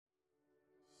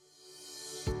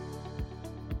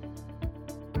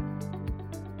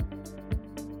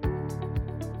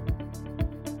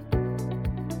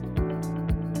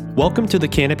Welcome to the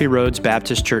Canopy Roads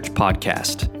Baptist Church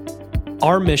podcast.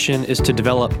 Our mission is to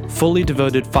develop fully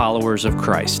devoted followers of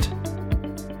Christ.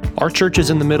 Our church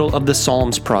is in the middle of the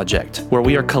Psalms Project, where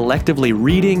we are collectively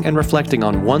reading and reflecting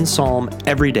on one psalm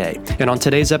every day. And on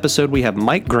today's episode, we have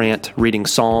Mike Grant reading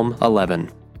Psalm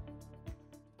 11.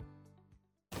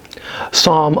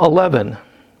 Psalm 11.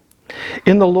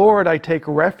 In the Lord I take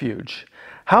refuge.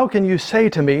 How can you say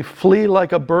to me, flee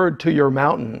like a bird to your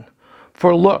mountain?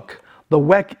 For look, the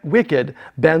wicked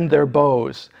bend their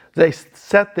bows. They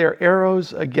set their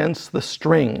arrows against the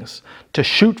strings to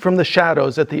shoot from the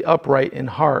shadows at the upright in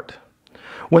heart.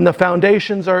 When the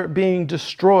foundations are being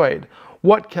destroyed,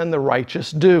 what can the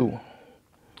righteous do?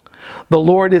 The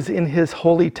Lord is in his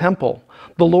holy temple.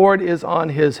 The Lord is on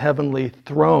his heavenly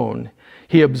throne.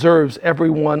 He observes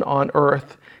everyone on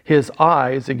earth. His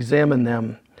eyes examine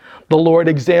them. The Lord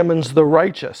examines the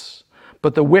righteous,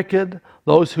 but the wicked,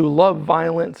 those who love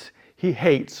violence, he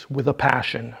hates with a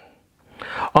passion.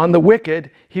 On the wicked,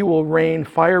 he will rain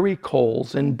fiery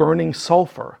coals and burning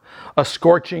sulfur. A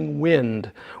scorching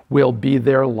wind will be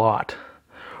their lot.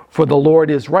 For the Lord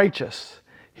is righteous.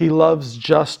 He loves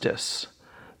justice.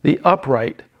 The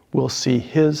upright will see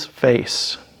his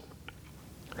face.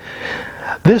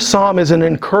 This psalm is an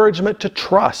encouragement to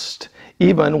trust,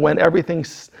 even when everything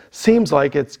seems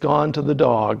like it's gone to the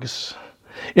dogs.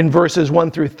 In verses 1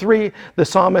 through 3, the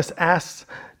psalmist asks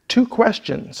two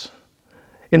questions.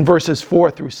 In verses 4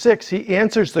 through 6, he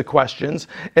answers the questions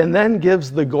and then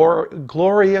gives the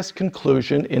glorious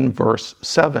conclusion in verse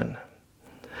 7.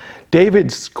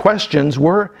 David's questions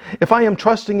were, if I am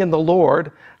trusting in the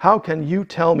Lord, how can you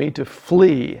tell me to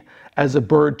flee as a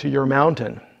bird to your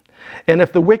mountain? And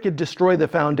if the wicked destroy the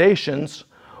foundations,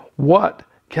 what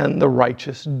can the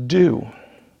righteous do?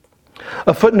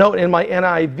 A footnote in my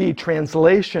NIV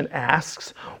translation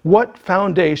asks, what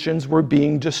foundations were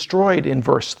being destroyed in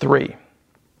verse 3?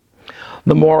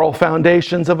 The moral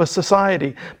foundations of a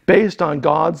society based on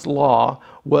God's law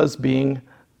was being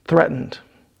threatened.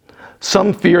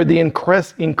 Some feared the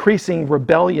increasing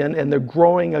rebellion and the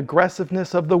growing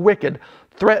aggressiveness of the wicked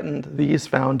threatened these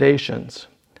foundations.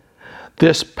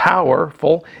 This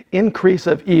powerful increase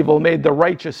of evil made the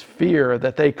righteous fear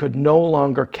that they could no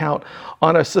longer count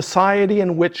on a society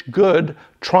in which good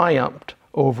triumphed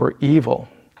over evil.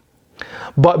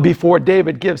 But before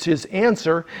David gives his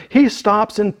answer, he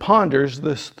stops and ponders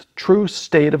this true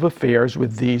state of affairs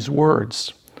with these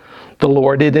words. The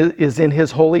Lord is in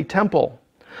his holy temple.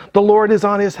 The Lord is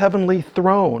on his heavenly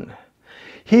throne.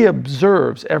 He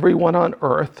observes everyone on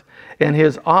earth, and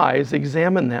his eyes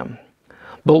examine them.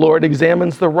 The Lord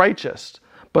examines the righteous,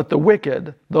 but the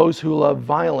wicked, those who love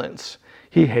violence,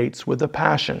 he hates with a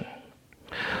passion.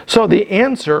 So the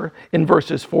answer in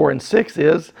verses 4 and 6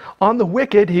 is, on the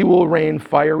wicked he will rain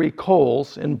fiery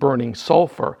coals and burning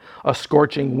sulfur. A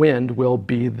scorching wind will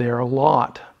be their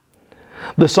lot.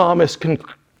 The psalmist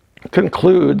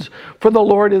concludes, for the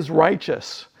Lord is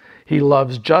righteous. He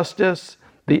loves justice.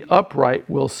 The upright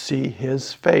will see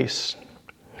his face.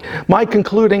 My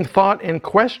concluding thought and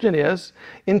question is,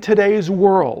 in today's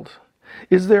world,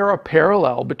 is there a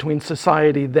parallel between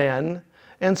society then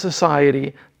and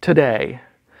society today?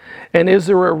 And is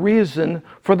there a reason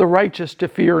for the righteous to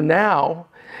fear now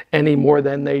any more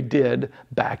than they did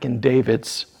back in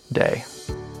David's day?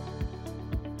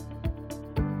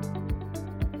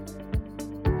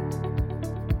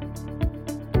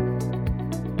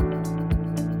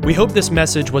 We hope this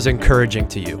message was encouraging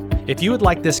to you. If you would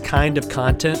like this kind of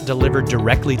content delivered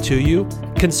directly to you,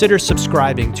 consider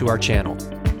subscribing to our channel.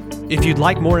 If you'd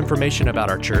like more information about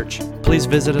our church, please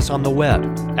visit us on the web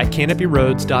at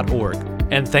canopyroads.org.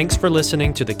 And thanks for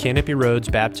listening to the Canopy Roads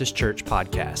Baptist Church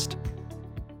podcast.